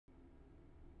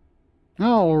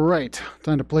Alright,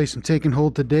 time to play some Take and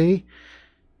Hold today.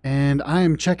 And I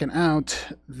am checking out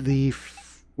the,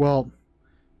 well,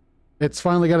 it's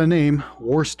finally got a name,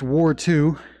 Wurst War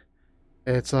II.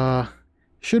 It's,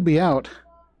 should be out,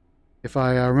 if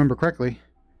I remember correctly.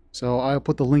 So I'll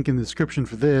put the link in the description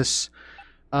for this.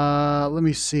 Let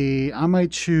me see, I might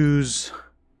choose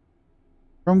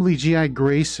probably GI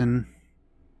Grayson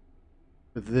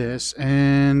for this.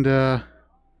 And,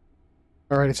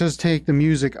 alright, it says take the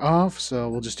music off, so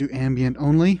we'll just do ambient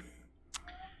only.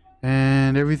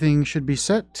 And everything should be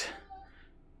set.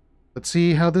 Let's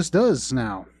see how this does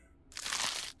now.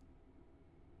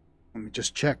 Let me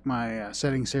just check my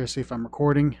settings here, see if I'm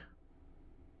recording.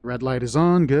 Red light is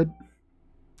on, good.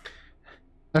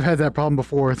 I've had that problem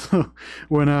before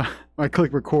when I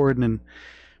click record and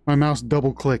my mouse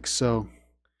double clicks, so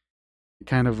it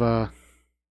kind of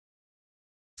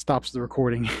stops the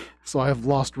recording. So I have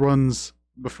lost runs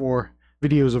before,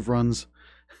 videos of runs.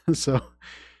 So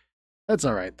that's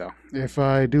alright though. If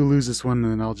I do lose this one,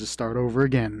 then I'll just start over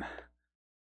again.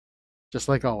 Just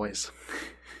like always.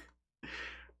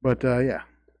 But yeah,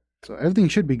 so everything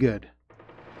should be good.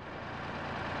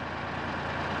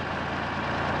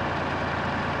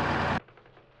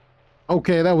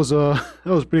 Okay, that was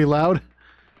pretty loud.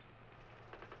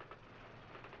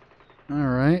 All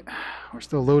right, we're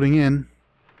still loading in.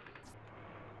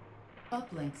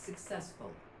 Uplink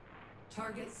successful.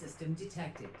 Target system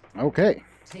detected. Okay.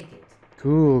 Take it.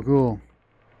 Cool, cool.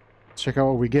 Let's check out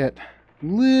what we get.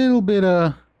 Little bit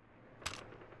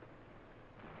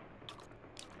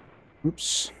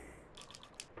oops.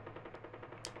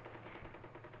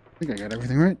 I think I got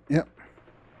everything right. Yep.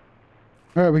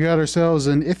 All right, we got ourselves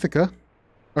an Ithaca,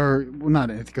 or well, not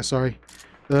an Ithaca. Sorry,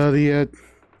 the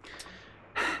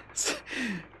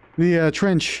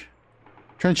trench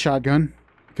shotgun.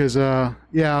 Because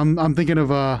yeah, I'm thinking of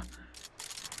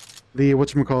the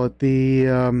whatchamacallit,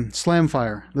 the slam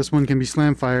fire. This one can be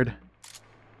slam fired.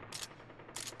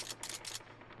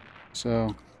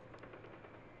 So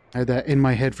I had that in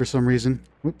my head for some reason.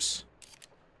 Whoops.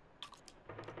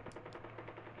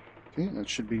 Okay, that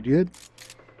should be good.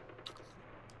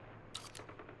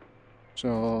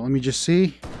 So let me just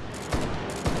see.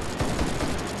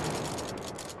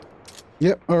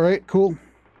 Yep, alright, cool.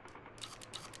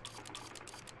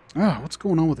 Ah, what's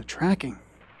going on with the tracking?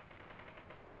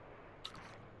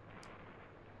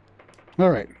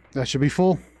 Alright, that should be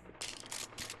full.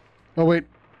 Oh, wait.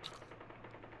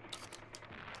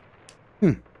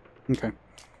 Okay.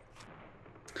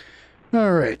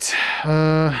 Alright.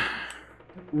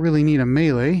 Really need a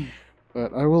melee,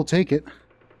 but I will take it.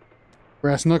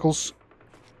 Brass knuckles.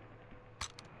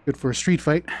 Good for a street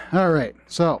fight. Alright,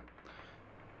 so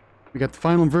we got the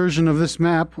final version of this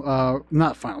map.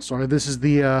 Not final, sorry. This is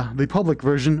the public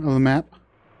version of the map.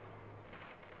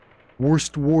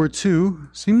 Wurst War II.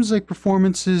 Seems like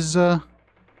performance is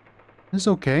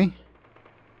okay.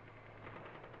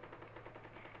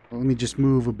 Well, let me just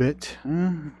move a bit.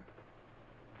 Seems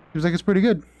like it's pretty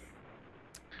good.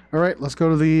 Alright, let's go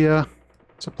to the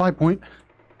supply point.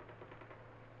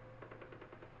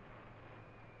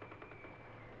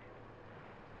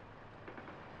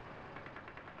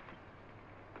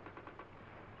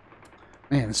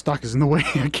 Man, the stock is in the way.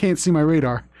 I can't see my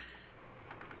radar.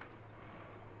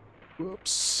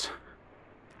 Whoops.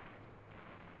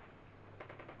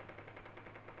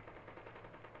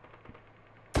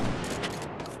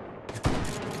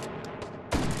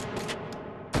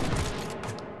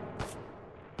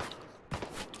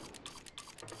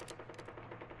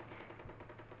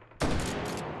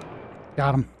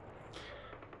 Got him.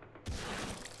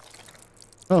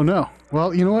 Oh no.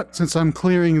 Well, you know what? Since I'm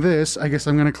clearing this, I guess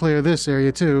I'm going to clear this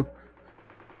area too.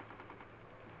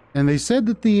 And they said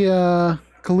that the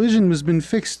collision has been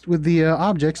fixed with the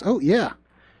objects. Oh, yeah.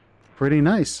 Pretty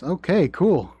nice. Okay,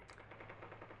 cool.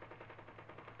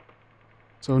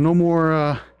 So no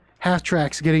more half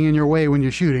tracks getting in your way when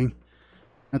you're shooting.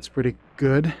 That's pretty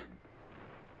good.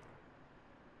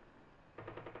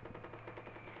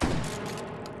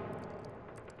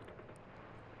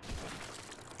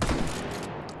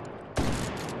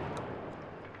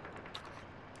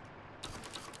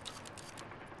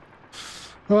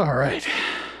 All right.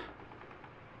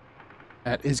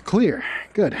 That is clear.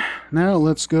 Good. Now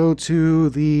let's go to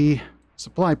the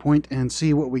supply point and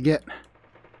see what we get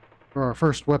for our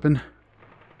first weapon.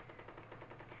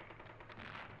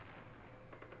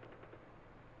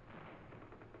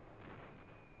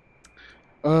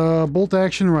 Bolt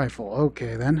action rifle.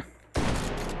 Okay then.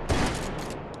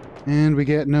 And we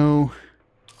get no...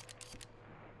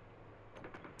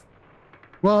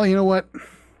 Well, you know what?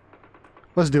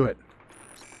 Let's do it.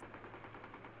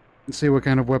 Let's see what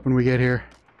kind of weapon we get here.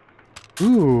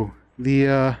 Ooh,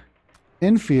 the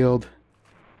Enfield.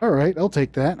 Alright, I'll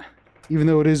take that. Even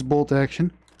though it is bolt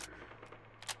action.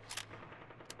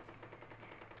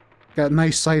 Got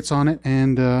nice sights on it,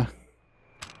 and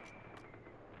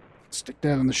stick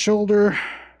that on the shoulder.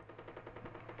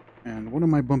 And what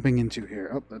am I bumping into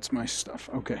here? Oh, that's my stuff.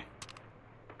 Okay.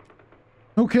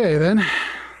 Okay, then.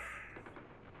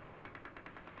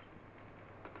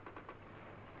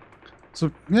 So,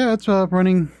 yeah, it's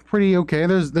running pretty okay.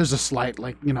 There's a slight,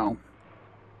 like, you know,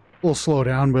 little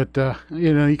slowdown, but,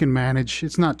 you know, you can manage.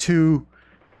 It's not too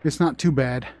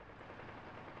bad.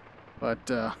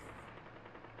 But,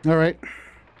 alright.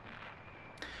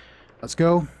 Let's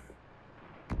go.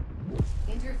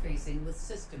 Interfacing with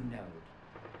system node.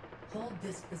 Hold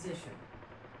this position.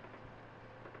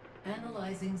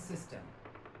 Analyzing system.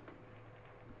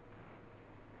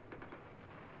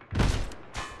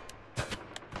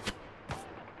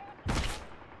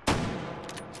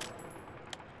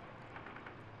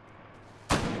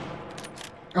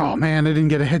 Oh man, I didn't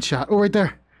get a headshot. Oh, right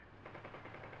there.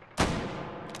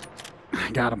 I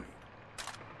got him.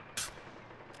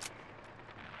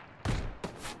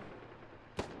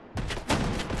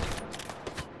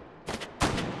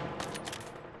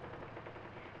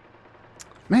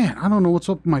 Man, I don't know what's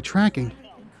up with my tracking.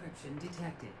 Encryption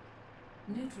detected.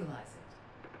 Neutralize it.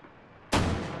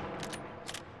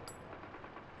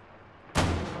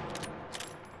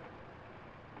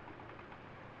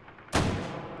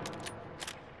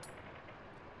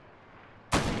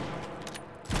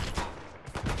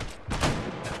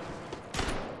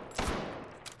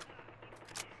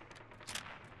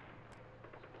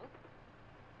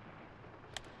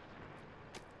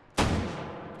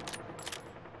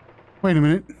 Wait a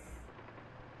minute.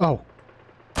 Oh.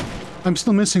 I'm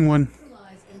still missing one.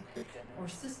 Neutralize encryption or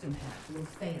system hack will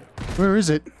fail. Where is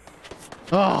it?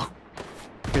 Oh.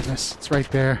 Goodness, it's right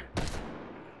there.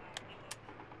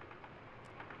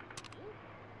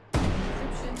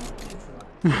 Encryption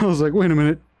neutralized. I was like, wait a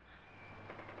minute.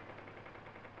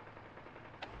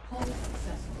 Hold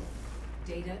successful.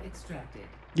 Data extracted.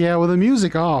 Yeah, with the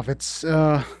music off, it's,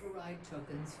 Override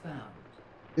tokens found.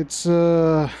 it's,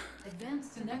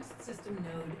 Advance to next system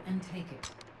node and take it.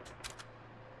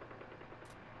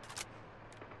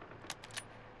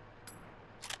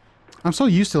 I'm so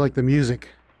used to, like, the music.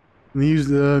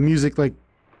 The music, like,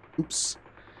 oops,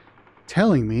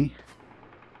 telling me.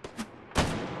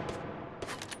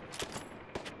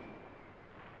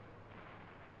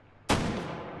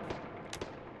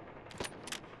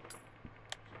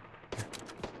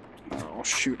 Oh,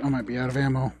 shoot, I might be out of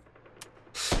ammo.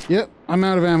 Yep, I'm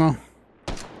out of ammo.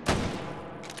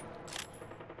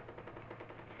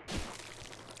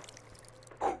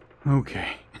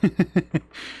 Okay. A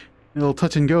little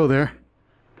touch and go there.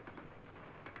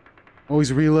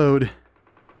 Always reload.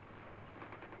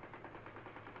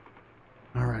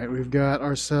 Alright, we've got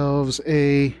ourselves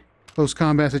a close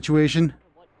combat situation.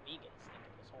 What vegans think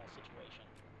of this whole situation.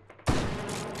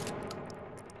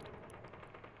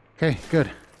 Okay,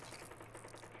 good.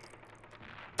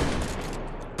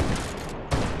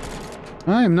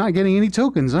 I am not getting any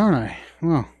tokens, aren't I?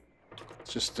 Well,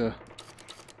 it's just not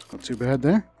too bad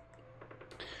there.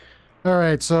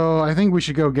 Alright, so I think we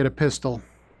should go get a pistol.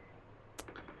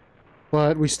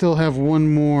 But we still have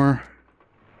one more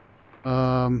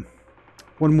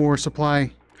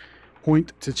supply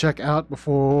point to check out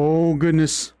before, oh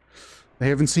goodness, they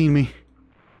haven't seen me.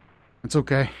 That's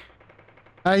okay.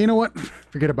 You know what?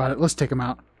 Forget about it. Let's take them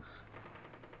out.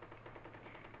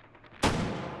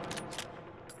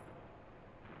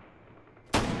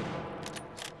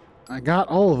 I got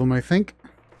all of them, I think.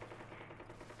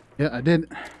 Yeah, I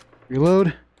did.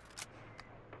 Reload.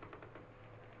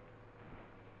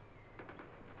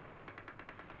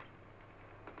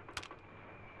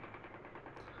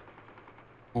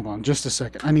 Hold on just a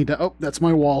second. I need to... Oh, that's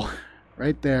my wall.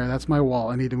 Right there. That's my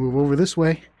wall. I need to move over this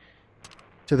way.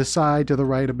 To the side, to the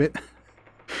right a bit.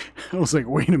 I was like,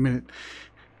 wait a minute.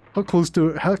 How close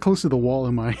to the wall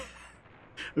am I?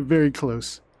 Very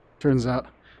close, turns out.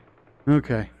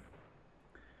 Okay.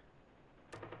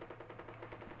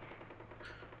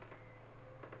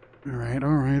 Alright,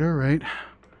 alright, alright.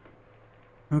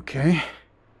 Okay.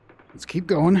 Let's keep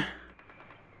going.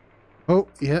 Oh,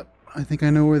 yep. I think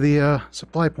I know where the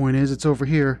supply point is. It's over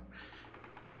here.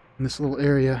 In this little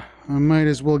area. I might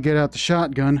as well get out the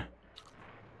shotgun.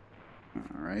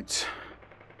 Alright.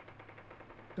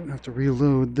 Don't have to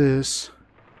reload this.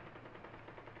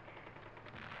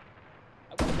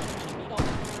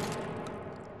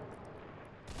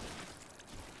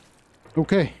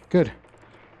 Okay, good.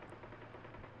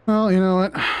 Well, you know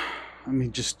what? Let me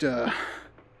just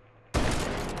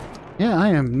Yeah, I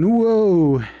am.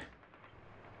 Whoa.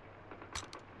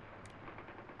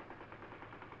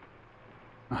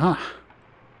 Aha.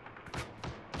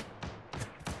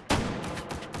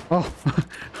 Oh,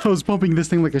 I was pumping this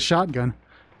thing like a shotgun.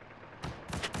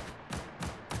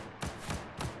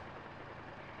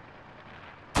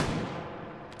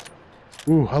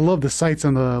 Ooh, I love the sights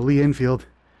on the Lee Enfield.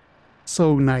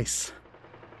 So nice.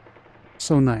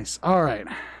 So nice. All right.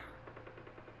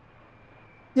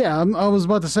 Yeah, I was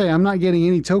about to say, I'm not getting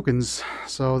any tokens,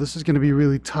 so this is going to be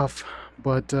really tough.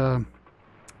 But,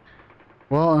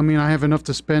 well, I mean, I have enough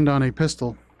to spend on a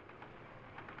pistol.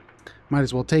 Might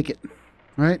as well take it,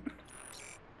 right?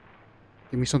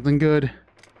 Give me something good.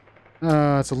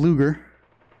 It's a Luger.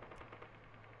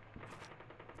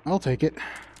 I'll take it.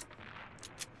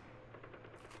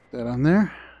 That on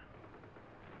there.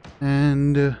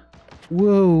 And,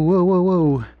 whoa, whoa, whoa,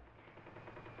 whoa.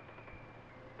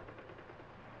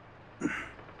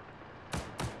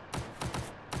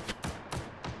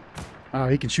 Oh,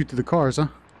 he can shoot through the cars, huh?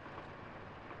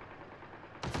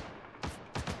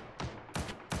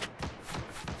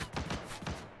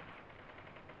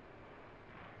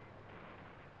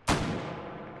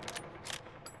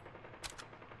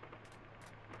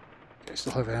 I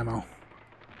still have ammo.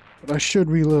 But I should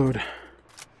reload.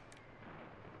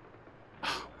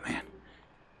 Oh, man.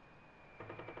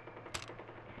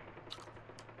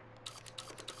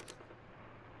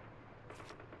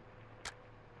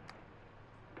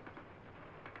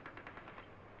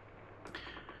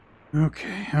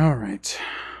 Okay, all right.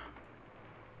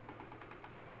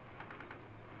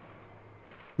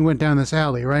 We went down this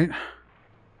alley, right?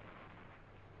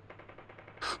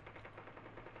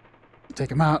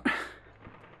 Take him out.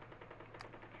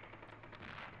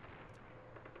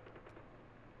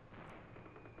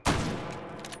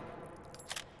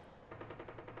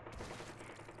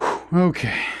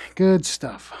 Okay, good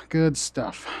stuff. Good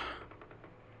stuff.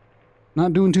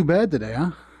 Not doing too bad today,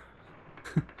 huh?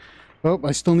 Oh,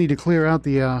 I still need to clear out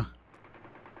the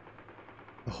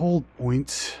hold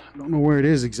point. I don't know where it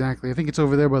is exactly. I think it's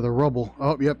over there by the rubble.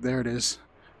 Oh, yep, there it is.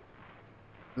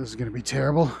 This is going to be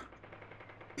terrible.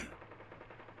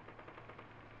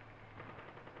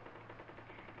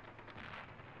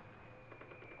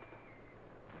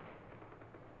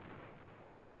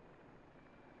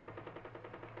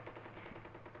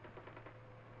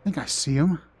 I think I see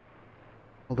him.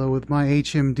 Although with my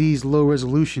HMD's low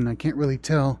resolution, I can't really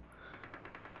tell.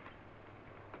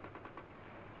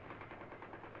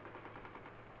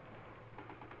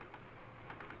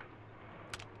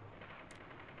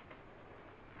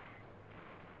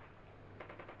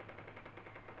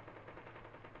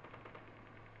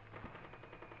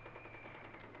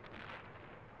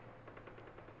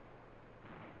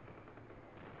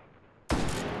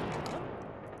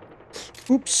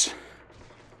 Oops.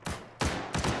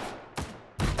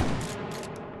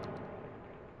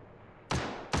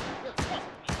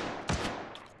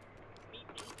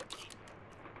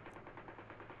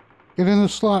 Get in the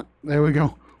slot. There we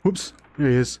go. Whoops. There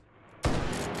he is.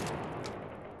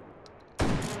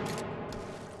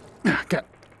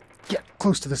 Get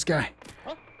close to this guy.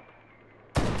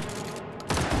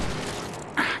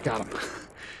 Got him.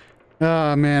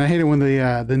 Oh, man. I hate it when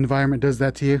the environment does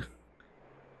that to you.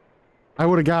 I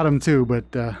would have got him too,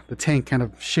 but the tank kind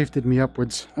of shifted me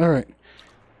upwards. All right.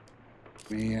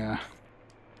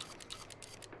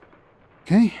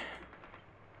 Okay.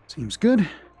 Seems good.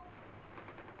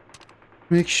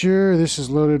 Make sure this is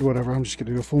loaded. Whatever. I'm just going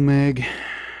to do a full mag.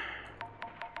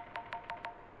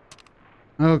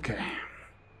 Okay.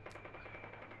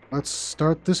 Let's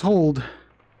start this hold.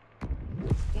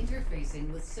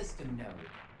 Interfacing with system node.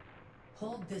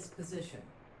 Hold this position.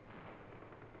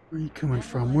 Where are you coming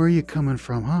from? Where are you coming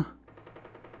from, huh?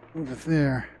 Over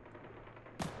there.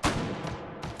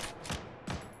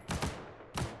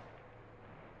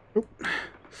 Oop.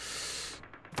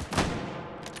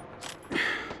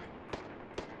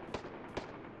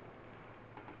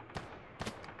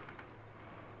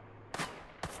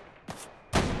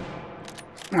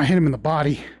 I hit him in the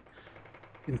body.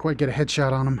 Didn't quite get a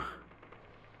headshot on him.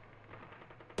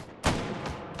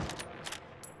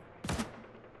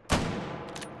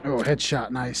 Oh,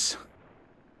 headshot, nice.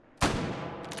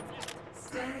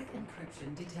 Static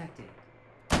encryption detected.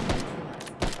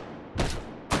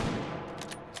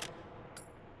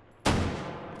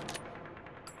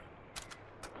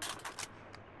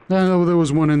 I know there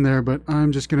was one in there, but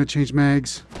I'm just gonna change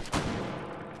mags.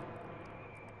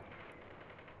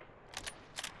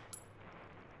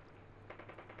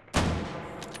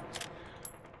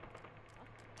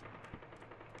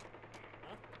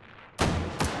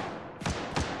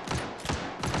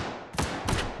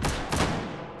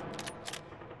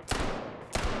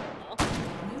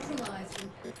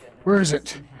 Where is it?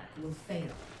 System hack will fail.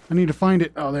 I need to find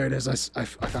it. Oh, there it is. I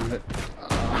found it.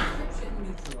 Encryption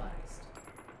neutralized.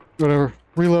 Whatever.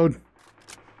 Reload.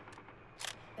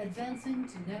 Advancing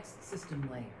to next system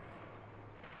layer.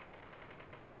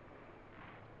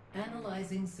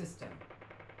 Analyzing system.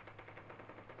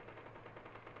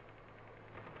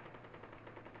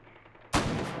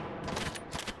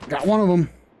 Got one of them.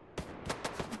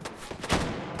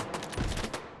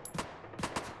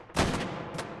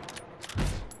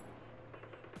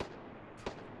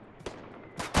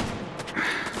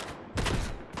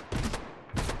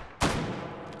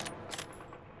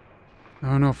 I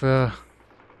don't know if,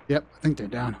 yep, I think they're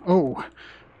down. Oh,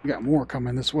 we got more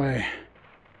coming this way.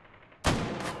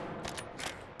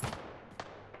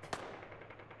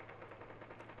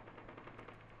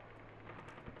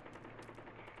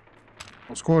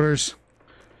 Close quarters.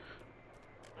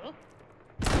 Huh?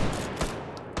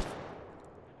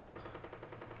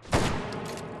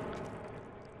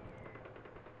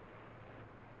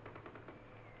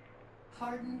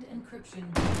 Hardened encryption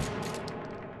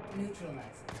neutralized.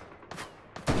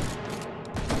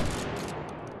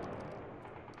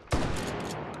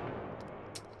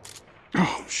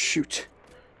 Oh, shoot.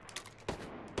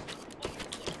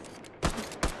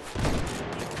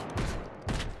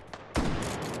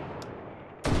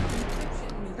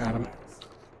 Encryption Got him. neutralized.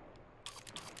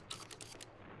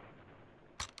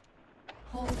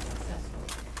 Hold successful.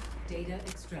 Data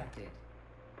extracted.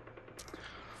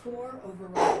 4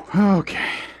 override.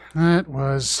 Okay, that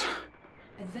was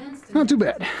Advanced to not too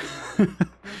next bad. system layer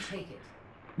and take it.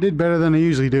 Did better than I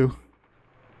usually do.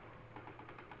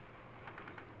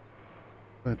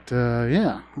 But,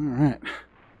 yeah, all right.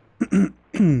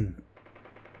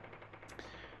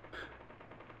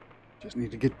 Just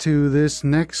need to get to this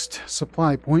next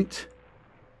supply point.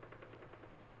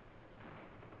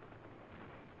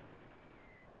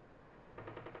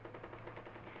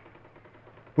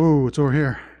 Whoa, it's over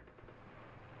here.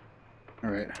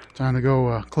 All right, time to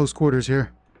go close quarters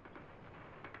here.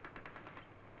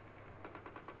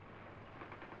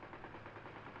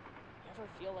 You ever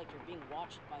feel like you're being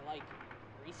watched by, like,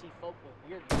 greasy folk with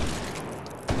weird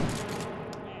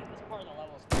Man, this part of the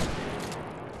level's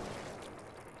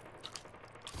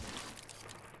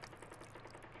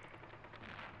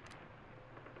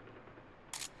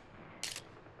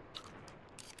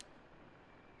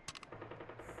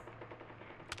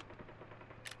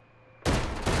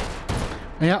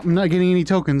Yeah, I'm not getting any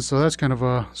tokens, so that's kind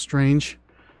of strange.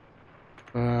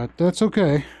 But that's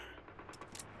okay.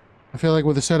 I feel like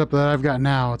with the setup that I've got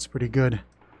now, it's pretty good.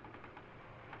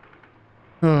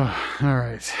 Oh,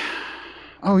 alright.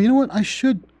 Oh, you know what? I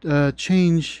should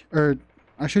change, or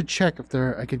I should check if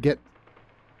I could get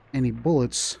any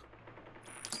bullets.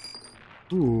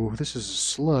 Ooh, this is a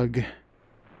slug.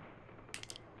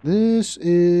 This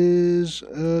is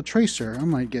a tracer. I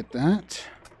might get that.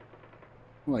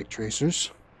 I like tracers.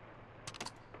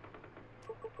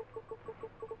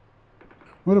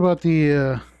 What about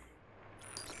the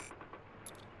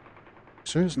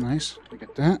tracers? Nice. I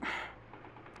get that.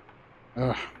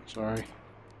 Ugh, sorry. A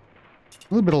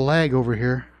little bit of lag over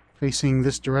here, facing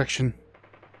this direction.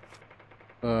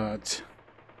 But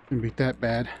shouldn't be that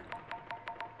bad.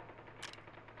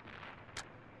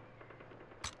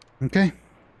 Okay.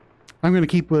 I'm gonna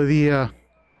keep with the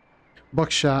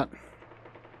buckshot.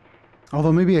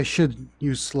 Although maybe I should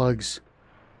use slugs.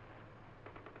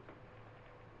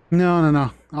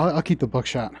 No. I'll keep the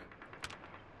buckshot.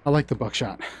 I like the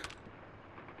buckshot.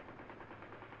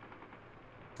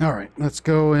 Alright, let's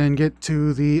go and get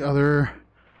to the other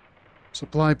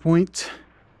supply point.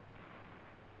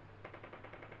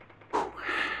 Whew.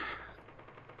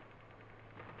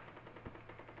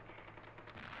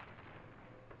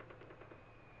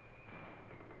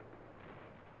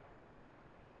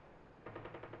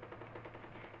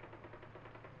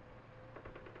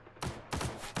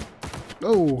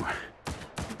 Oh,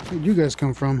 where'd you guys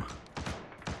come from?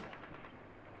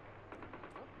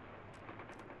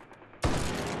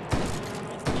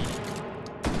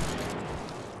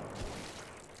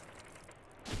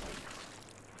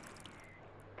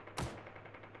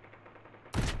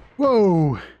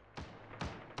 Whoa!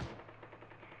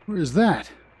 Where is that?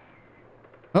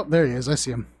 Oh, there he is. I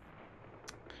see him.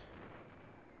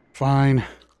 Fine.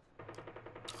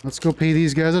 Let's go pay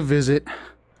these guys a visit.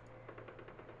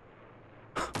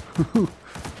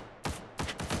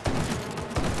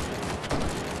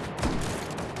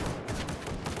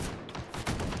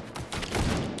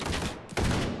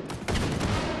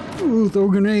 Ooh,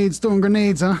 throwing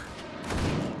grenades, huh?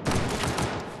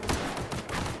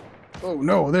 Oh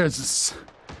no, there's this.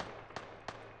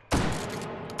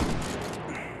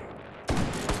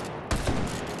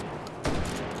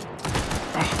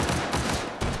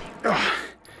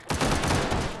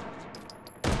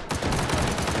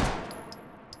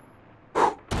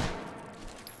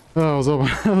 Oh,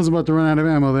 I was about to run out of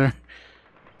ammo there.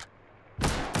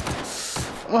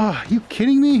 Oh, you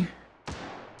kidding me?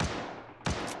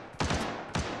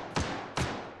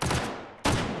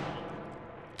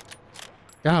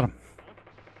 Got him.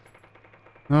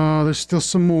 Oh, there's still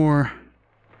some more.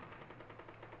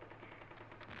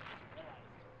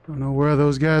 Don't know where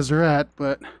those guys are at,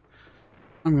 but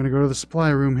I'm gonna go to the supply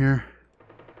room here.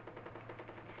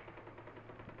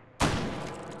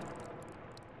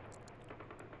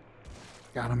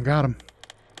 Got him, got him.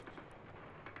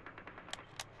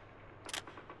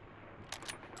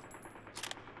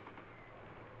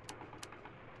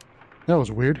 That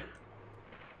was weird.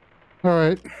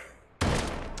 Alright.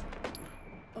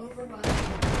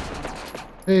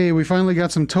 Hey, we finally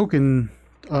got some token.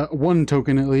 One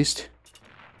token at least.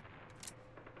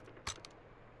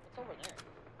 What's over there?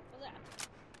 What's that?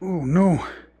 Oh, no.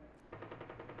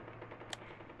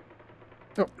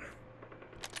 Oh.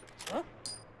 Huh?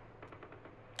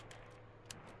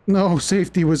 No,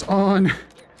 safety was on.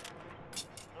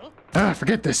 Huh? Ah,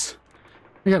 forget this.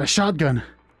 I got a shotgun.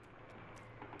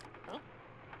 Huh?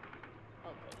 Oh,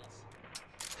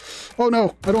 goodness. Oh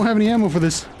no, I don't have any ammo for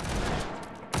this.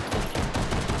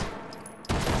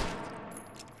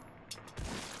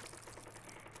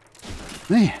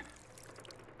 Man.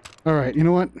 Alright, you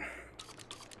know what?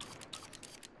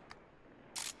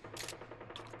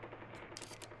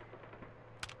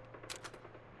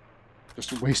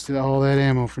 Just wasted all that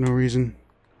ammo for no reason.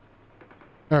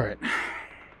 Alright.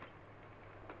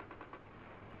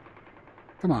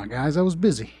 Come on, guys, I was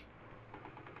busy.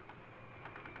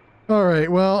 Alright,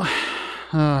 well...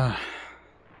 I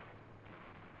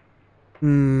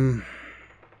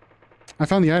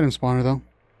found the item spawner, though.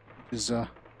 Which is,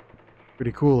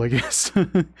 pretty cool, I guess.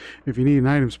 If you need an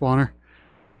item spawner.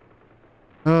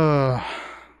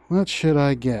 What should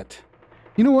I get?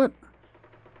 You know what?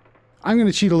 I'm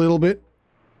gonna cheat a little bit.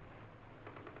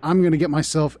 I'm gonna get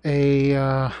myself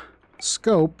a,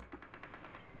 scope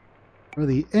for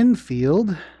the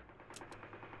Enfield.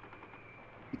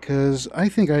 Because I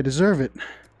think I deserve it.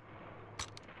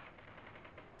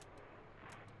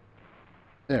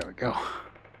 There we go.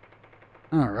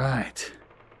 Alright.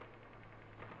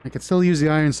 I can still use the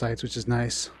iron sights, which is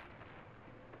nice.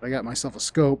 But I got myself a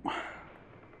scope.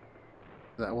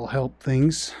 That will help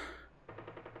things.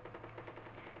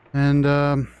 And,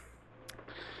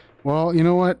 well, you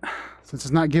know what? Since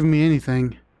it's not giving me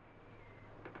anything,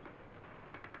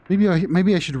 maybe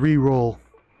I should re-roll.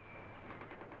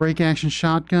 Break action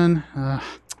shotgun.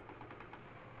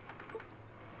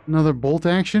 Another bolt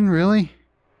action, really?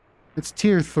 It's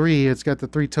tier 3. It's got the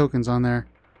 3 tokens on there.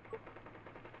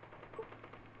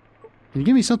 Can you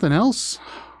give me something else?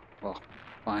 Well,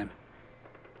 fine.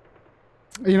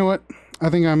 You know what? I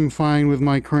think I'm fine with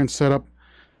my current setup.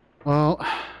 Well,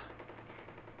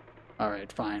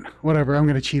 alright, fine. Whatever, I'm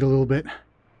gonna cheat a little bit.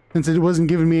 Since it wasn't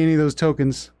giving me any of those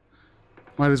tokens.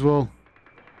 Might as well.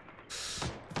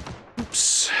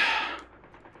 Oops.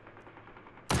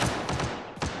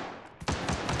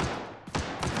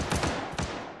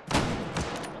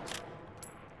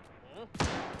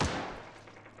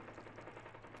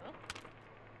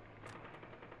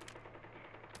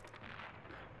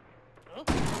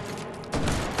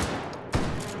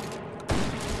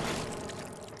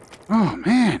 Oh,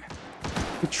 man.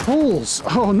 The trolls.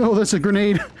 Oh, no, that's a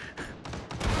grenade.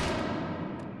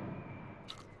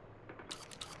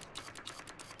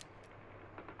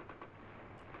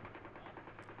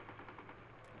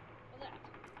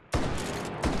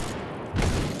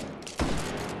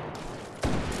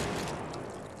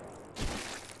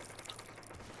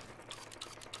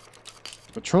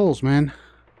 The trolls, man.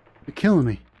 They're killing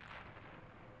me.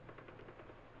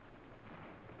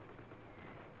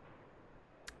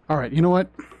 Alright, you know what?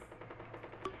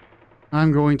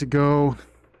 I'm going to go...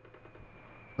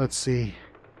 Let's see.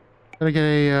 Did I get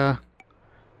a...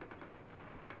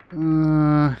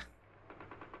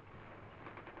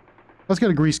 Let's get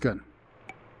a Greasegun.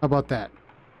 How about that?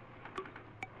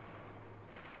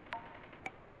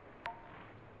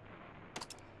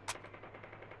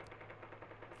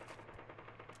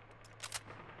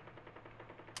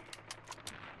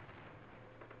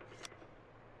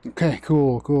 Okay,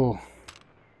 cool, cool.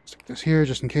 Stick this here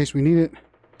just in case we need it.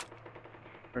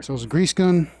 Ourselves a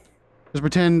Greasegun. Just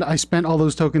pretend I spent all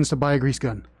those tokens to buy a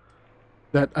Greasegun.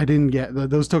 That I didn't get.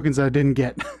 Those tokens that I didn't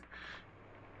get.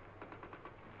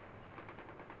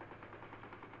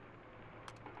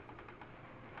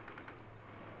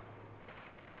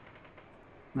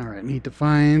 Alright, need to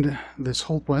find this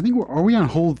hold point. I think are we on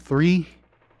hold 3?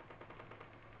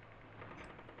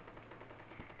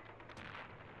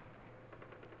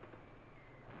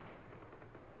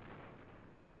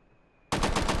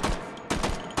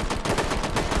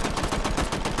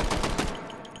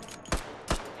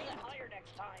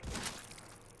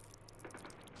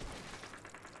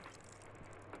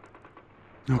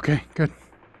 Okay, good.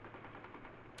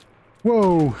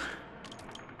 Whoa!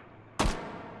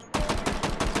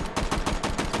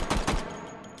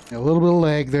 Yeah, a little bit of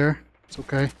lag there. It's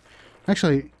okay.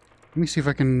 Actually, let me see if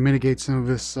I can mitigate some of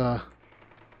this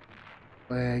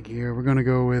lag here. We're gonna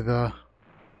go with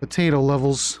potato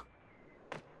levels.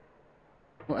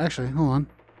 Well, actually, hold on.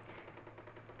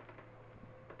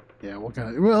 Yeah,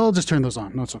 well, I'll just turn those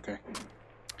on. No, it's okay.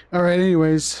 All right.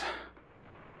 Anyways,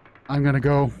 I'm gonna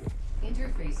go.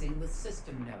 Interfacing with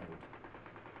system node.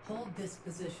 Hold this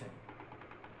position.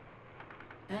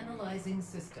 Analyzing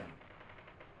system.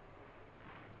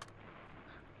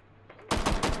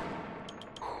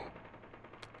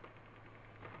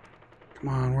 Come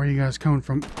on, where are you guys coming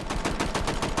from? Static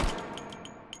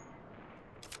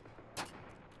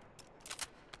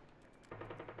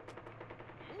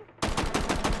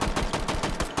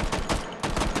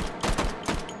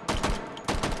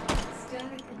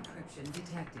encryption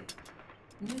detected.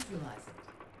 Neutralize it.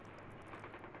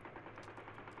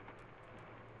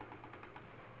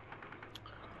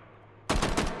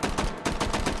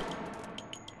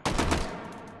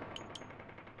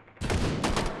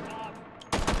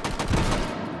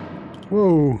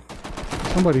 Whoa!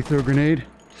 Somebody threw a grenade.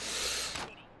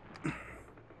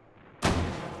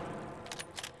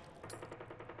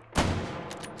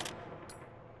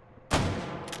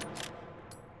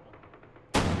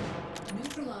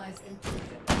 Neutralize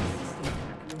encryption. System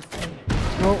hacker failure.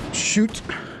 Oh, shoot.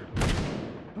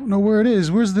 Don't know where it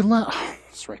is. Where's the Oh,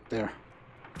 it's right there.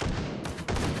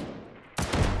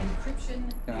 Encryption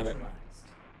Got it. neutralized.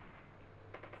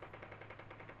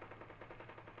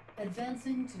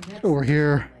 Advancing to next Over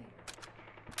here. layer.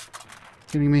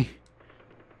 Kidding me?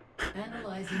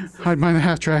 Analyzing system. Hide behind the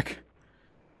half track.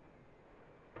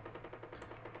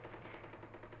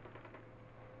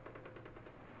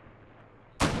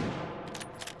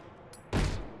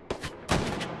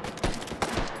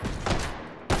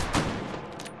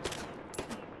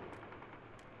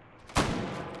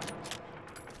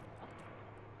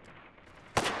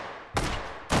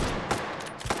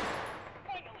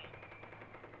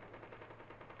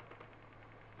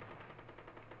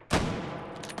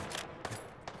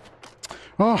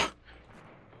 Oh,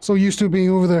 so used to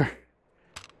being over there.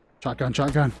 Shotgun,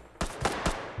 shotgun.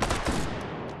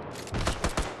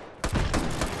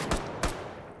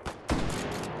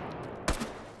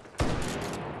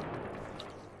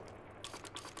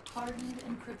 Hardened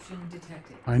encryption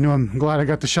detected. I know, I'm glad I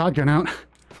got the shotgun out.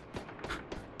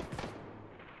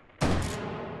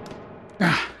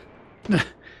 Ah. Encryption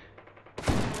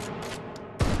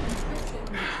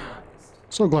neutralized.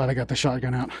 So glad I got the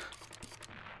shotgun out.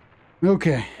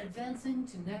 Okay. Advancing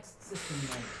to next system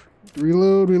layer.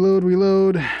 Reload, reload,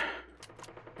 reload.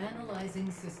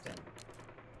 Analyzing system.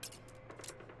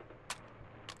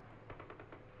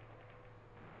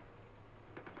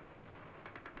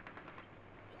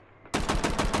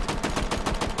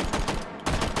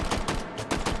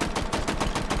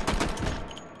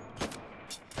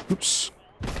 Oops.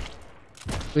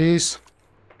 Please.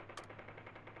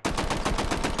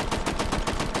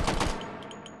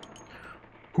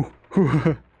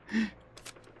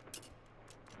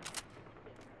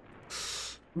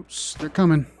 Oops, they're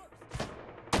coming.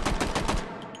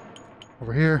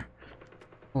 Over here.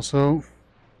 Also.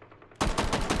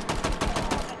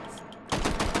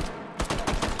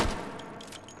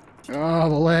 Oh,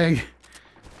 the leg.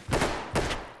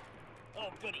 Oh,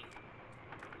 goody.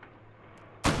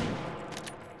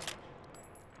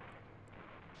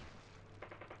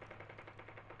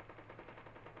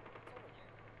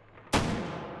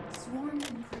 Swarm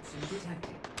encryption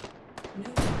detected.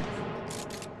 Neutralized.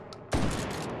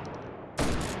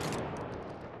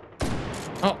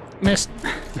 Oh, missed.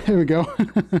 There we go.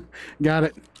 Got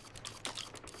it.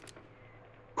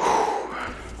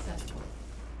 Successful.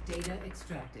 Data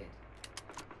extracted.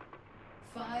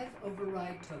 5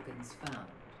 override tokens found.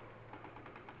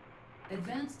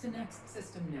 Advance to next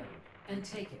system node and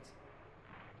take it.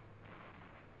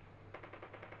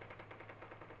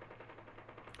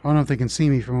 I don't know if they can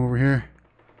see me from over here.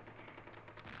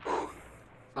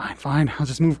 Fine, fine. I'll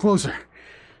just move closer.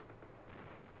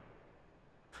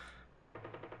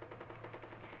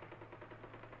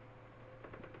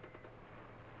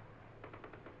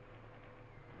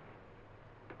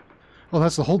 Oh,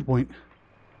 that's the hold point.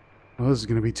 Oh, this is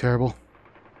going to be terrible.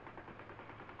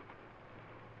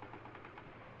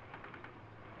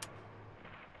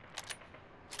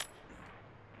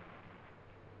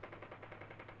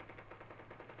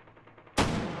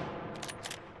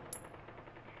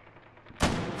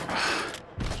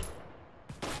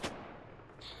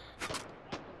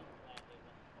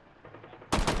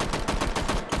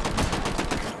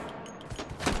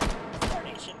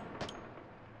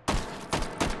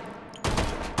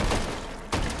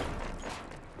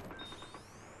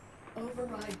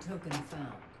 token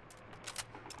found.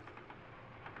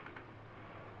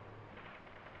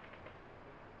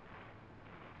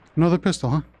 Another pistol,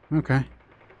 huh? Okay.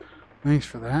 Thanks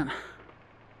for that.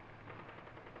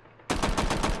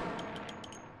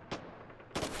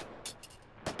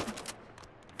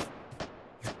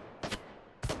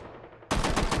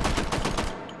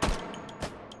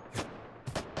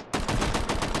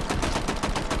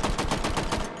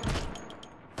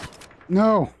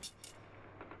 No!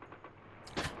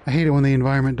 I hate it when the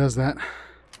environment does that.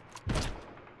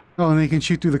 Oh, and they can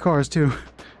shoot through the cars, too.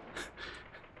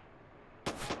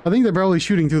 I think they're probably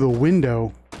shooting through the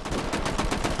window.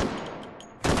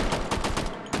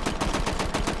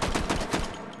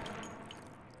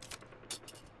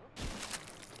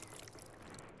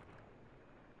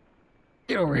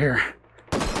 Get over here.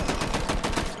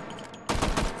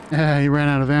 Yeah, he ran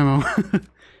out of ammo.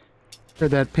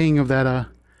 Heard that ping of that,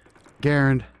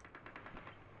 Garand.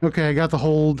 Okay, I got the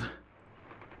hold.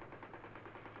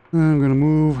 I'm gonna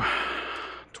move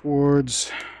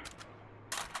towards...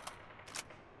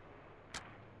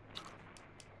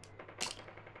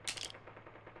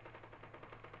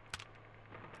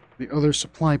 the other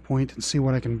supply point and see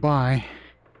what I can buy.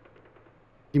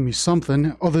 Give me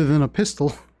something other than a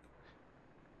pistol.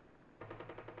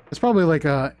 It's probably like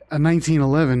a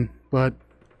 1911, but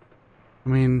I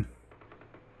mean,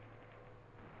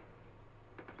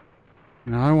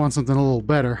 you know, I want something a little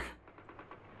better.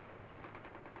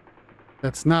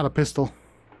 That's not a pistol.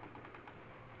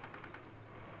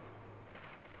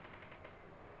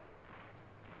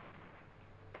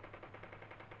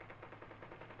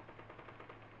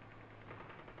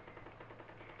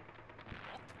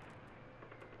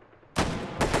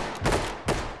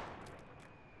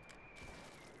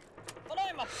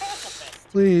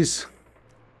 Please.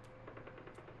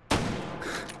 I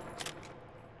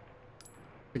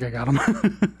think I got him.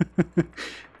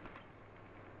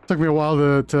 Took me a while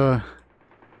to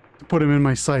put him in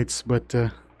my sights, but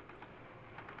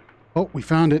oh, we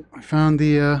found it. We found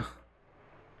the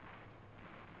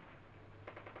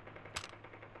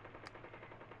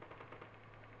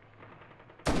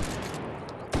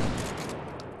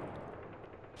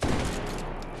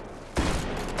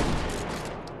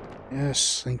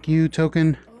yes, thank you,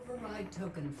 token. Override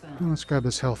token found. Oh, let's grab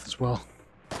this health as well.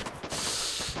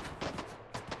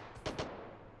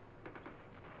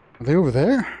 Are they over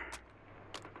there?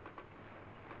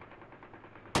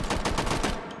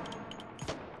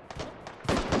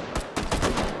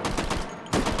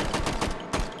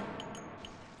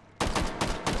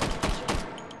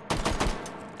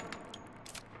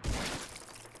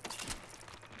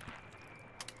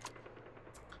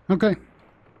 Okay.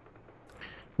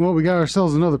 Well, we got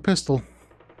ourselves another pistol.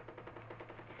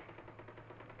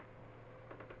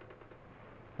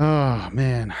 Oh,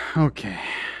 man. Okay.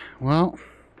 Well,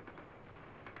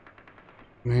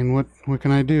 I mean, what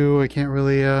can I do? I can't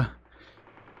really, let's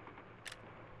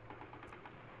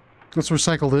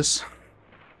recycle this.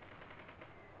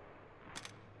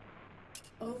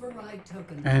 Override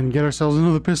token. And get ourselves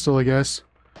another pistol, I guess.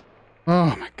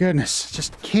 Oh, my goodness.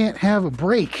 Just can't have a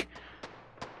break.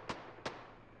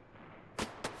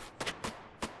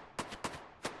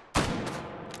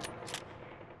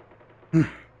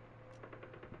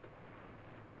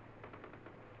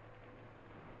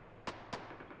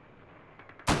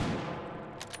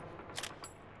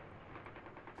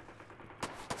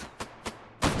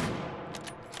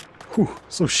 Whew,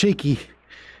 so shaky.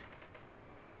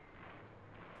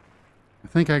 I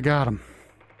think I got him.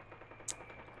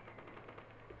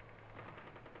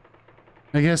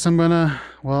 I guess I'm gonna,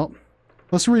 well,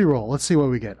 let's re-roll. Let's see what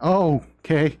we get. Oh,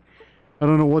 okay. I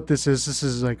don't know what this is. This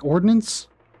is like ordnance?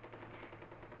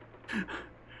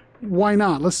 Why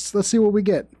not? Let's see what we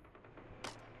get.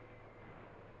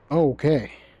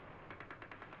 Okay.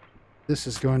 This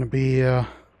is going to be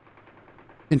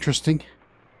interesting.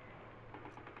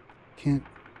 Can't.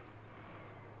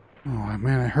 Oh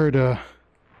man, I heard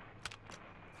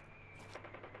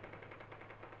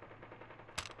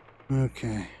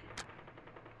okay.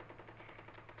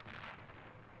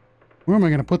 Where am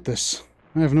I gonna put this?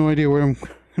 I have no idea where I'm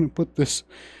gonna put this.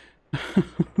 I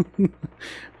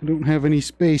don't have any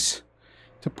space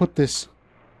to put this.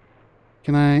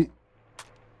 Can I?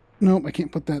 Nope, I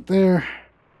can't put that there.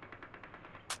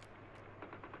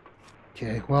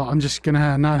 Okay, well, I'm just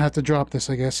gonna not have to drop this,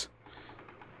 I guess.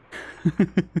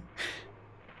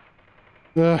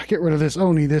 Get rid of this.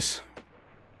 Oh, need this.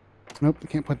 Nope, I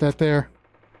can't put that there.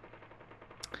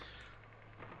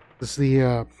 This is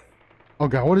the, oh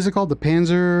god, what is it called? The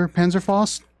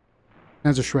PanzerSchreck?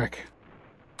 PanzerSchreck.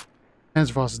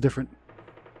 PanzerSchreck is different.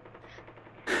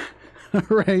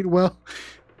 Alright, well.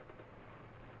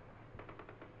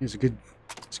 It's a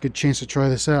good chance to try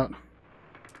this out.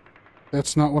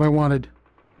 That's not what I wanted.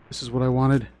 This is what I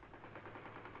wanted.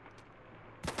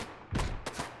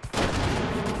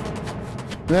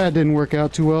 That didn't work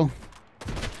out too well.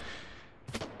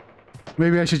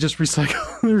 Maybe I should just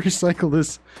recycle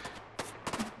this.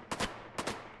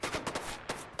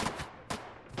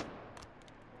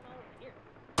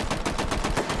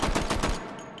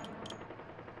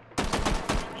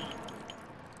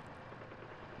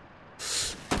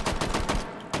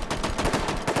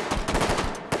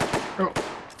 Oh,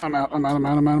 I'm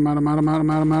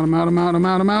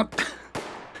out.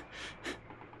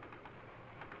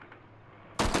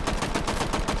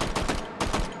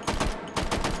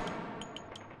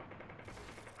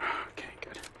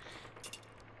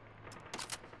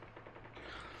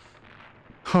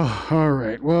 Oh, all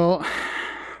right, well,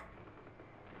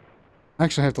 I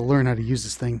actually have to learn how to use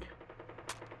this thing.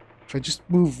 If I just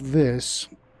move this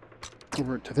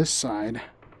over to this side,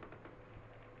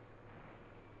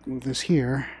 move this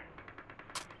here,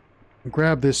 and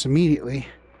grab this immediately,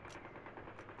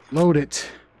 load it.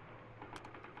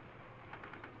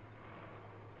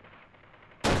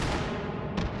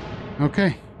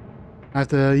 Okay, I have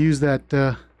to use that,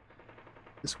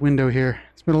 this window here.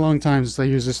 It's been a long time since I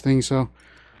used this thing, so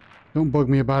don't bug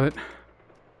me about it.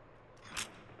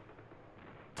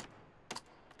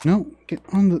 No, get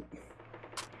on the...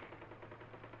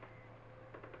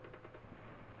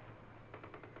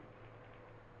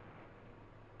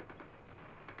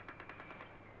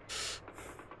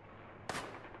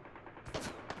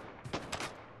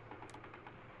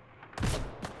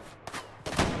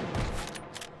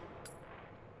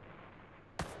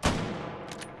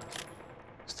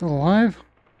 Still alive?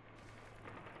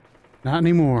 Not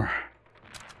anymore.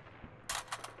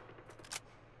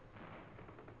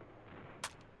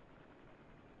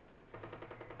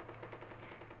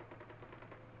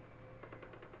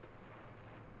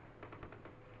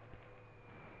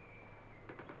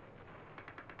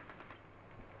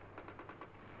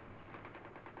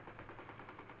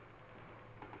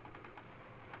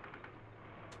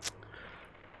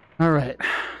 All right.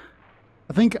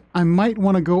 I think I might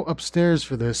want to go upstairs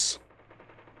for this.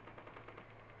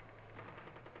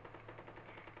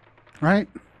 Right?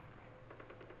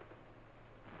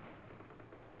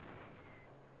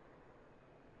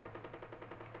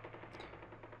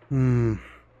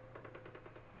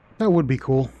 That would be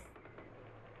cool.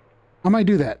 I might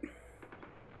do that.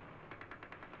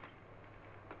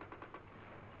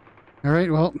 All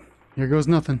right, well, here goes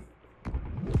nothing.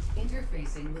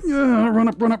 Interfacing with Run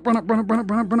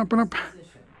up.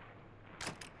 position.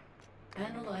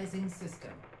 Analyzing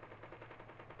system.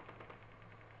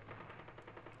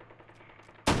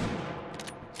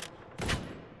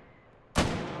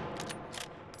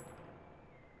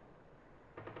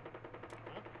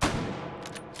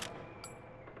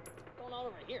 What's going on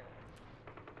over here?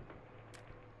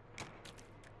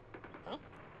 Huh?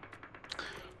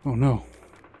 Oh no.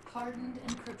 Hardened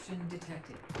encryption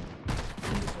detected.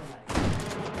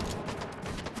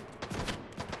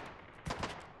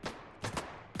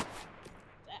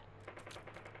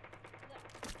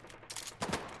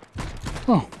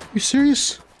 Oh, you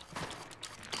serious?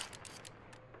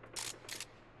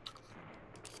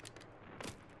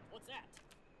 What's that?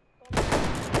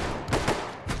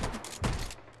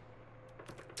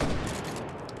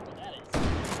 That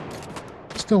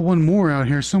is. Still one more out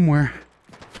here somewhere.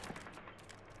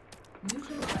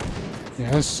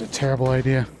 Yeah, this is a terrible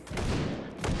idea.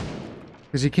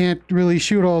 Because you can't really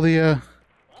shoot all the,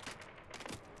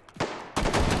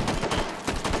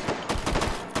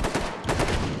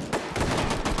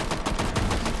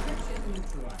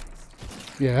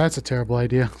 Yeah, that's a terrible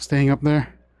idea, staying up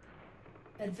there.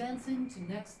 Advancing to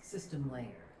next system layer.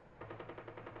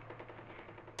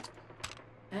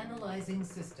 Analyzing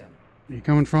system. Where you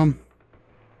coming from?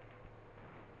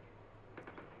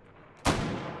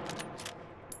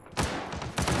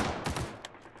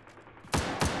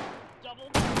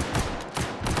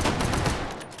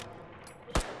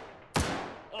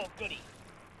 Oh, goody.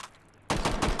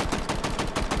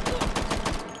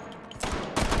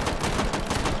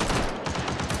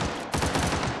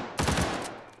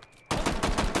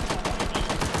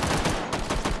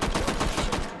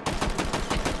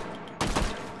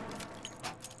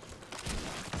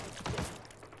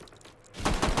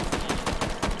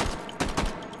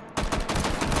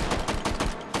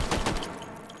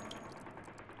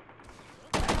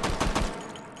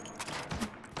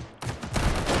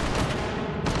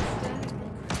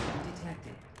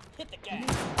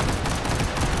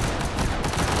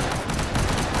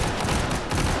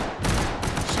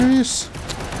 Serious?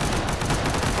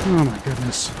 Oh my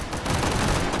goodness.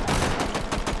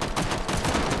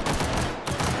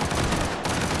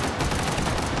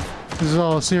 This is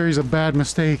all a series of bad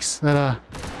mistakes that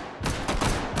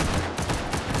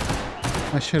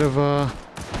I should have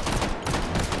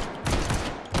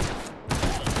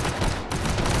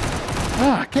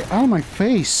get out of my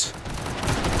face.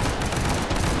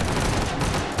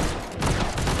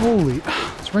 Holy,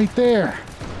 it's right there.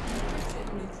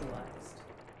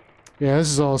 Yeah, this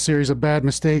is all a series of bad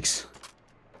mistakes.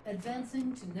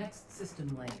 Advancing to next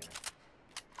system layer.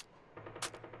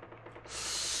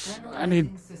 I need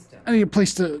Analyzing system. a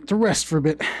place to rest for a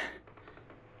bit.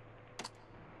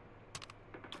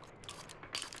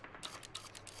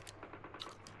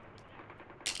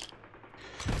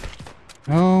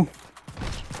 No.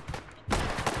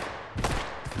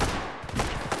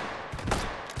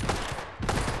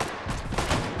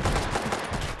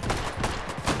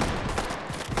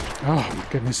 Oh my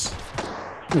goodness.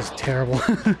 This is terrible.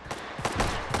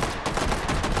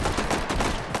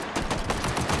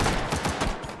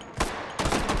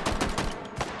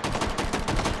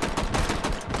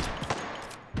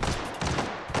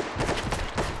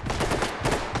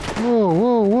 Whoa,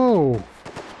 whoa, whoa.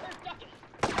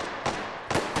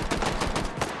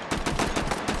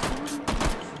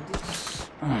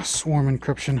 Ah, swarm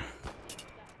encryption.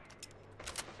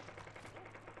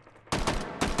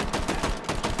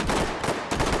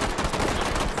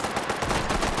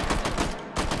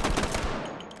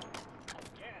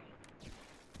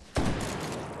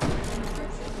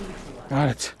 Got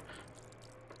it.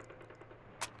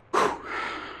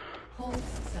 Hold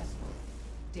successful.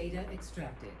 Data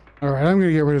extracted. Alright, I'm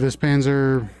gonna get rid of this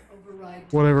Panzer... Override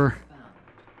whatever.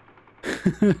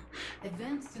 found.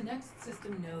 Advance to next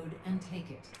system node and take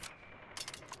it.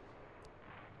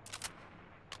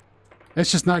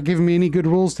 That's just not giving me any good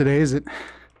rolls today, is it?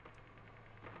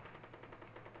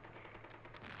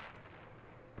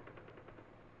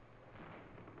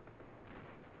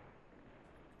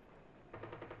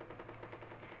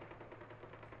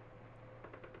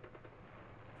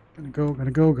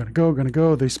 Gonna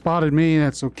go. They spotted me,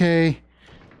 that's okay.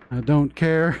 I don't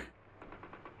care.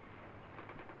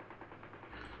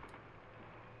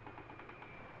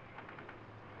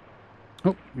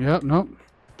 Oh, yep, nope.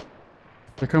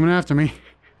 They're coming after me.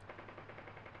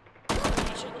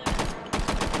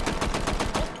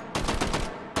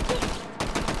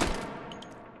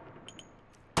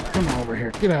 Come over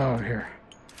here. Get out of here.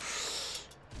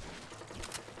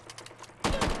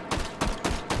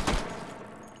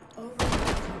 Override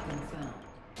token found.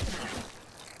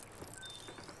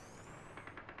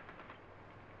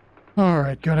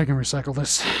 Alright, good. I can recycle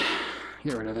this.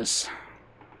 Get rid of this.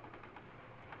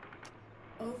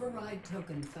 Override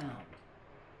token found.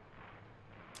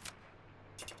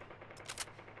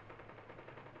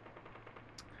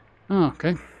 Oh,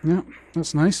 okay. Yep,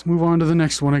 that's nice. Move on to the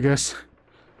next one, I guess.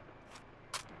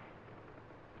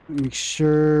 Make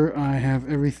sure I have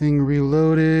everything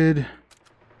reloaded.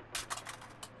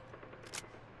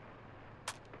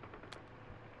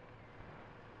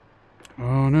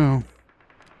 Oh no.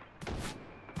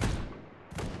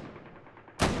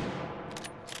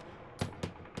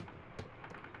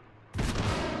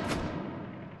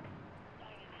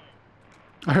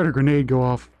 I heard a grenade go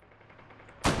off.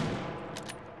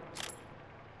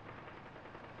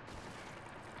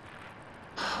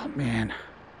 Oh man.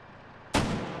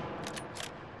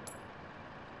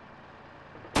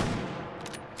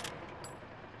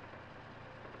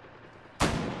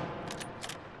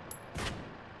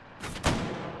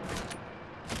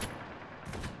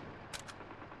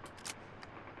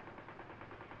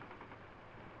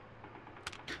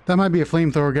 That might be a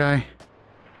flamethrower guy.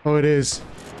 Oh, it is.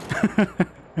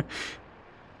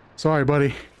 Sorry,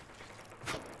 buddy.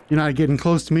 You're not getting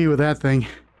close to me with that thing.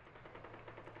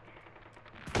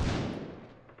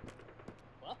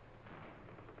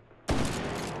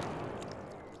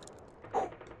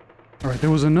 Alright, there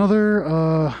was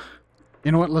another,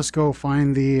 you know what, let's go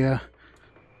find the,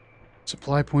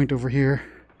 supply point over here.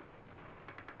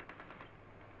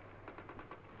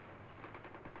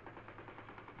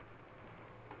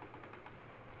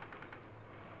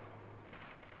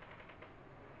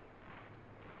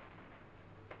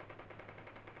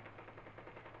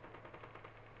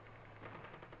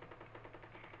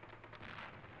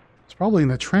 It's probably in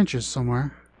the trenches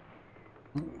somewhere.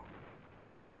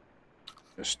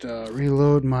 Just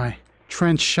reload my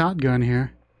trench shotgun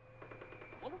here.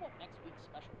 I wonder what next week's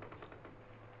special will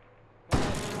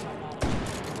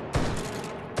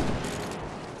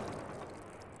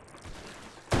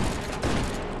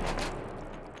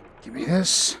be. Give me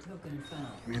this. Token found.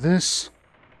 Give me this.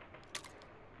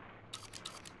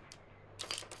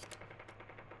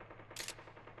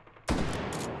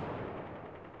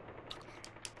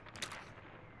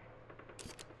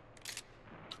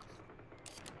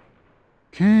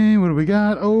 Okay, what do we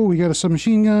got? Oh, we got a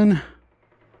submachine gun,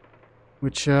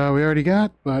 which we already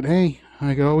got, but hey,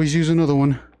 I could always use another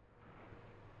one.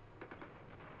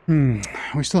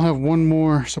 We still have one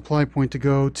more supply point to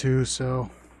go to, so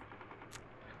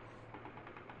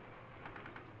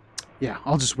yeah,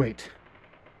 I'll just wait.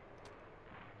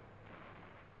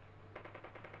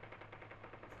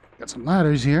 Got some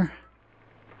ladders here.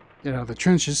 Get out of the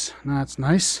trenches. That's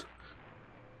nice.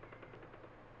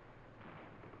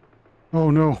 Oh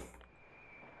no.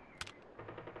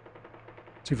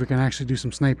 See if we can actually do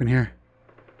some sniping here.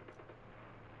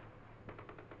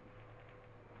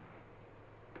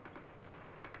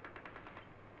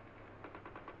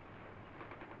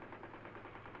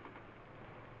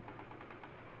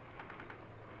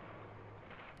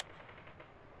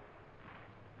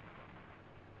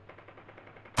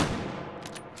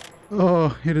 Oh,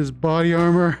 hit his body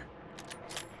armor.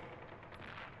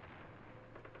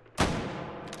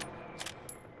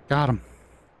 Got him.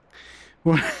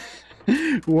 What?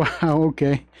 Wow,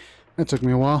 okay. That took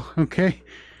me a while. Okay.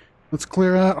 Let's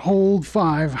clear out hold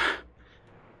 5.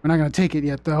 We're not going to take it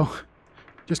yet, though.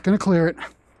 Just going to clear it.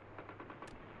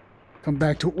 Come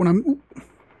back to it when I'm... Ooh.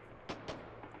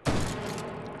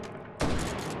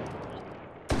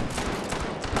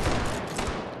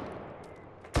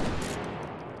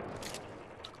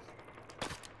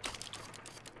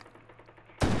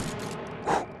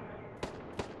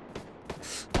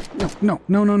 No,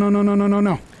 no, no, no, no, no, no, no,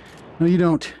 no. No, you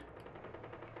don't.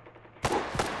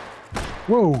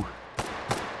 Whoa.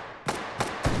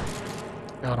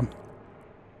 Got him.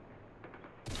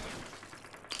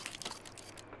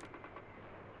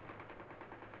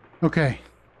 Okay.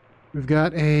 We've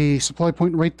got a supply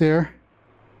point right there.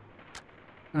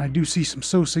 And I do see some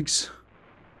Sosigs.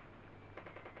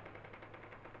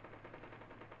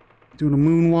 Doing a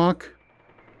moonwalk.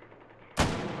 I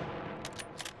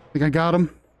think I got him.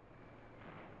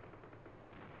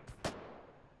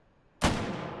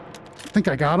 I think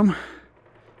I got him.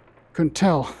 Couldn't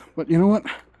tell, but you know what?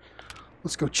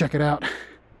 Let's go check it out.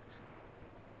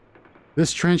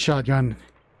 This trench shotgun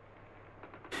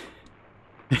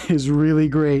is really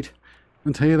great.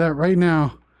 I'll tell you that right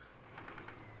now.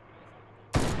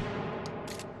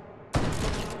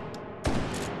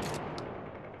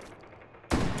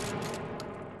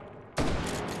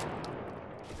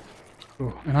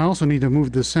 Oh, and I also need to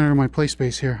move the center of my play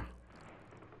space here.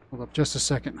 Hold up just a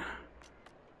second.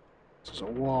 This is a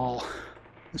wall.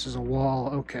 This is a wall.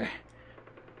 Okay.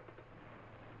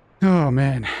 Oh,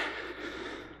 man.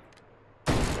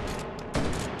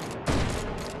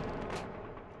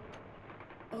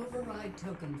 Override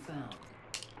token found.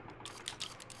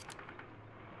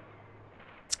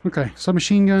 Okay,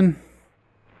 submachine gun.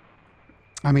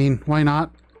 I mean, why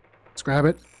not? Let's grab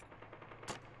it.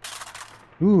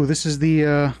 Ooh, this is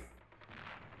the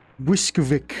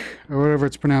Blyskawica, or whatever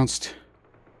it's pronounced.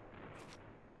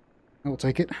 I will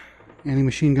take it. Any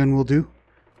machine gun will do.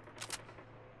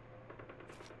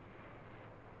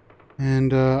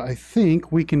 And I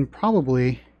think we can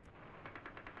probably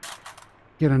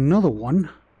get another one.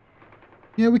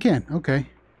 Yeah, we can. Okay.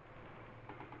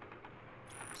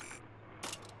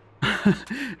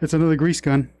 It's another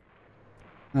Greasegun.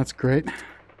 That's great.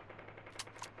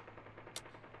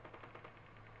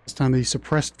 This time the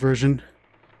suppressed version.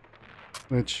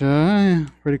 Which,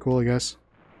 pretty cool, I guess.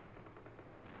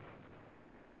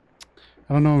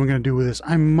 I don't know what I'm going to do with this.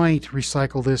 I might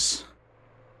recycle this.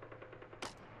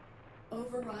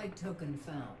 Override token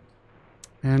found.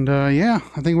 And, yeah,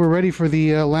 I think we're ready for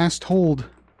the last hold.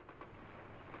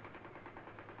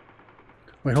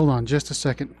 Wait, hold on just a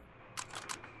second.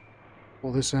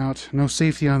 Pull this out. No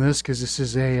safety on this because this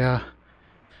is a,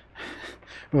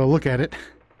 well, look at it.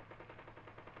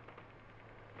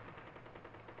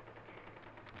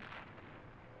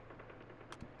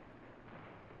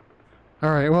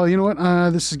 Alright, well, you know what?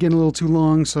 This is getting a little too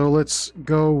long, so let's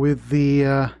go with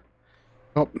the,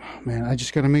 oh, man, I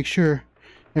just gotta make sure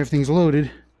everything's loaded.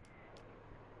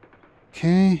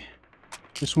 Okay.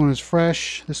 This one is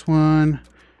fresh. This one,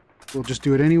 we'll just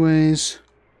do it anyways.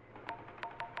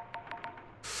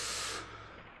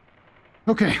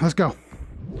 Okay, let's go.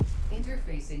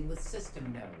 Interfacing with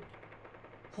system node.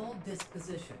 Hold this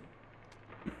position.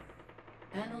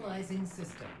 Analyzing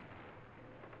system.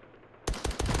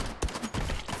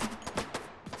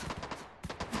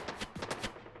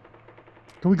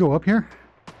 Can we go up here?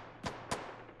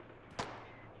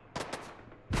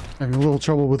 Having a little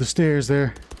trouble with the stairs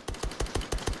there.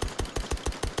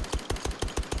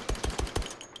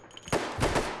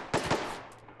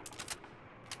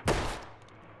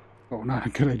 Oh, not a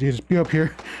good idea. Just be up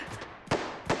here.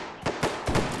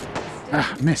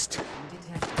 Ah, missed.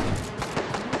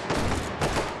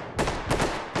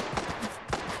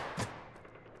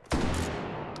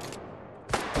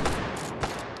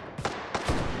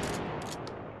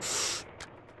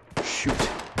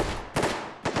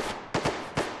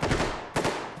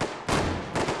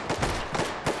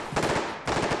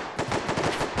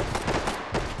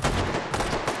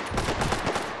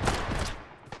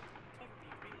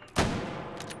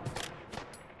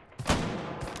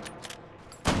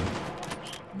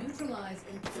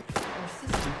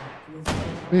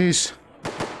 Please.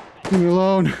 Leave me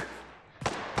alone.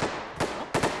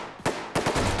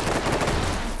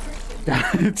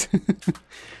 Got it.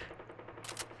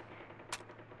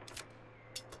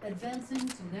 Advancing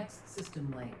to next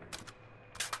system layer.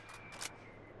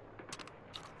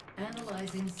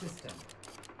 Analyzing system.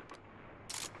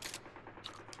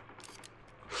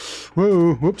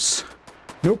 Whoa, whoops.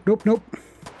 Nope, nope, nope.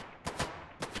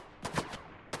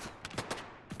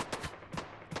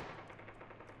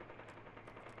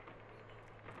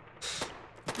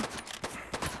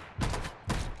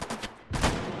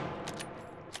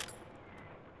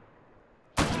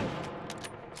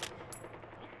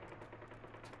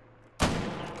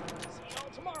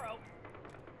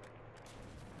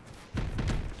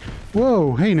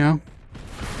 Whoa, hey now.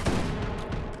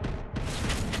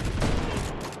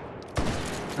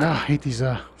 Ah, I hate these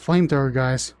flamethrower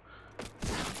guys.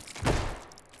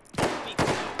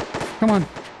 Come on.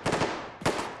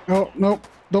 Oh, nope.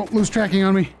 Don't lose tracking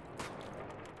on me.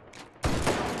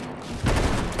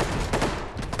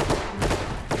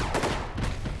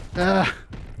 Ah.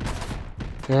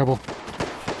 Terrible.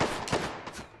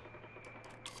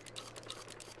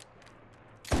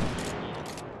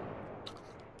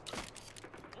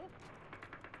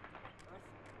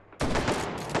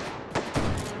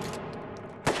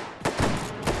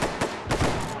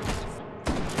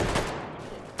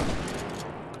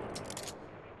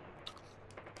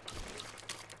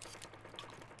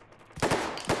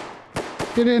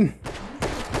 Get in.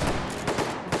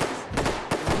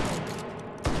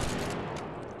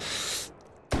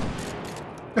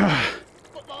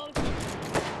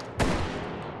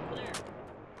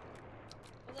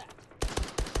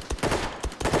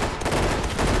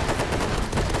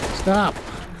 Stop.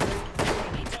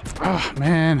 Oh,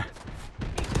 man.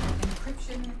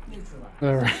 Encryption neutralized.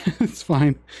 Whatever. It's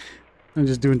fine. I'm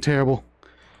just doing terrible.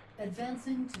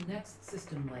 Advancing to next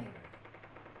system layer.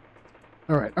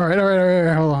 Alright, alright, alright,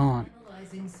 alright, hold on.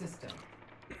 Analyzing system.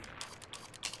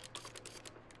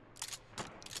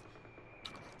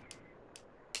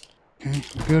 Okay,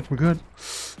 we're good, we're good.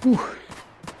 Whew.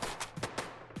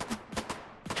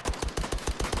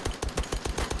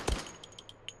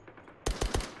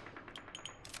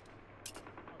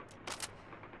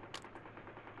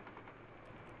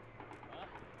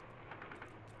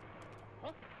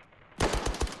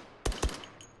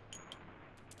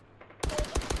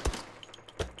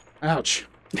 Ouch.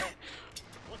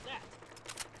 What's that?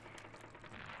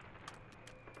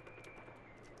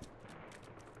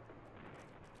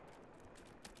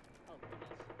 Oh,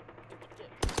 goodness.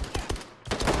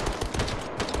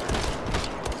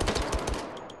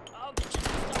 I'll get you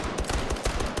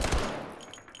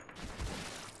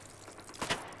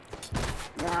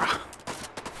Ah.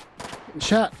 Getting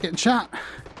shot, getting shot.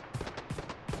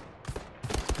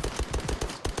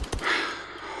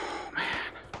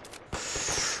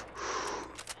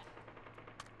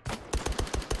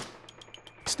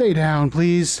 Stay down,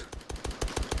 please.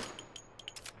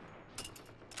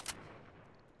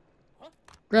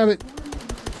 Grab it.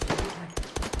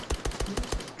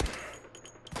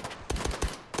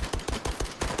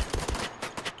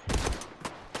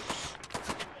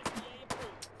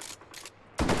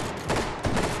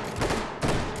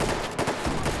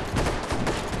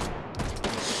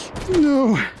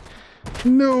 No.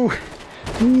 No.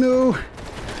 No.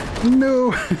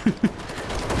 No.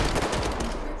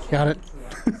 Got it.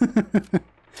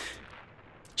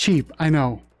 Cheap, I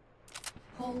know.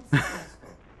 Hold successful.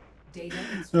 Data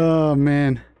inserted. Oh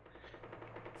man.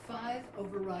 5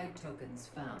 override tokens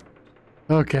found.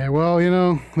 Okay, well, you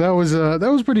know, that was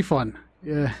pretty fun.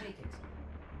 Yeah. Take it.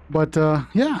 But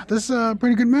yeah, this is a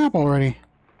pretty good map already.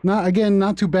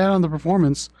 Not too bad on the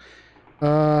performance.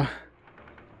 And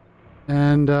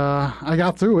I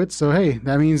got through it, so hey,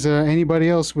 that means anybody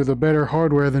else with a better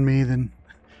hardware than me then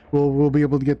we'll be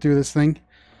able to get through this thing.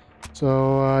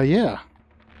 So yeah.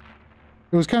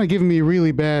 It was kind of giving me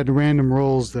really bad random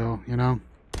rolls though, you know.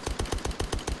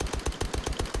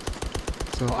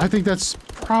 So I think that's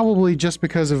probably just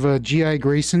because of G.I.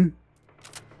 Grayson.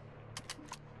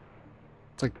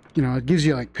 It's like, you know, it gives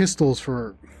you like pistols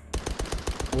for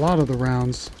a lot of the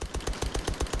rounds.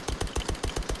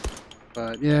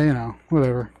 But yeah, you know,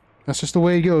 whatever. That's just the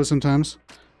way it goes sometimes.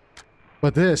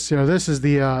 But this, you know, this is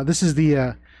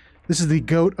the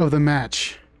GOAT of the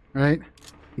match, right?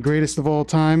 The greatest of all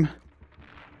time.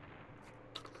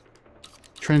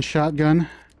 Trench shotgun.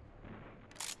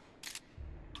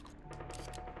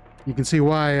 You can see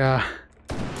why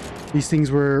these things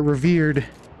were revered.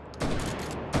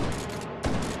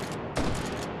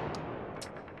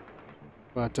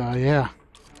 But yeah.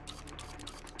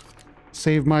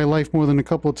 Saved my life more than a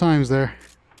couple of times there.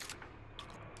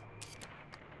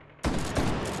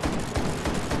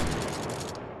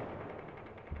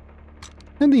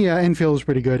 And the Enfield is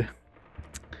pretty good.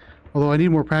 Although I need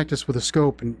more practice with a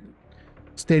scope and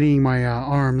steadying my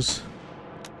arms.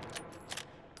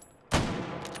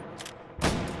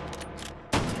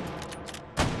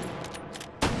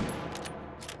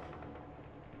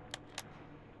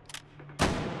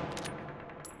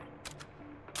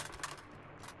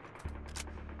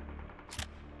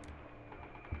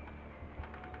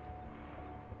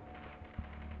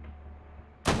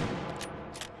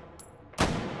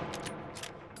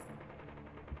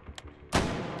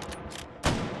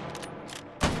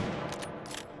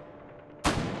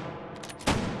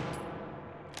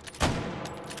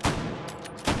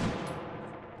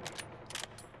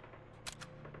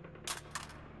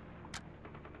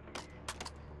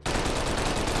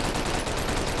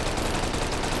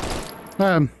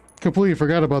 Completely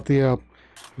forgot about the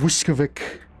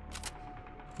Blyskawica.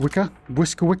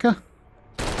 Blyskawica?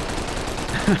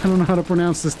 I don't know how to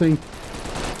pronounce this thing.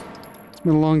 It's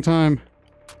been a long time.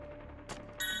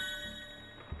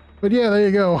 But yeah, there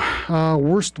you go.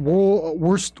 Wurst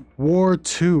War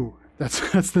II.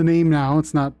 That's the name now.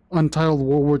 It's not Untitled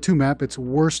World War II map. It's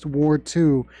Wurst War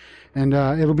II, and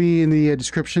it'll be in the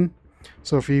description.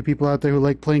 So for you people out there who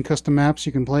like playing custom maps,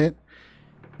 you can play it.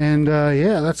 And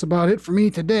yeah, that's about it for me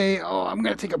today. Oh, I'm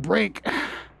gonna take a break.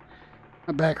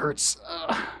 My back hurts.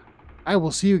 I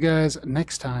will see you guys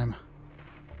next time.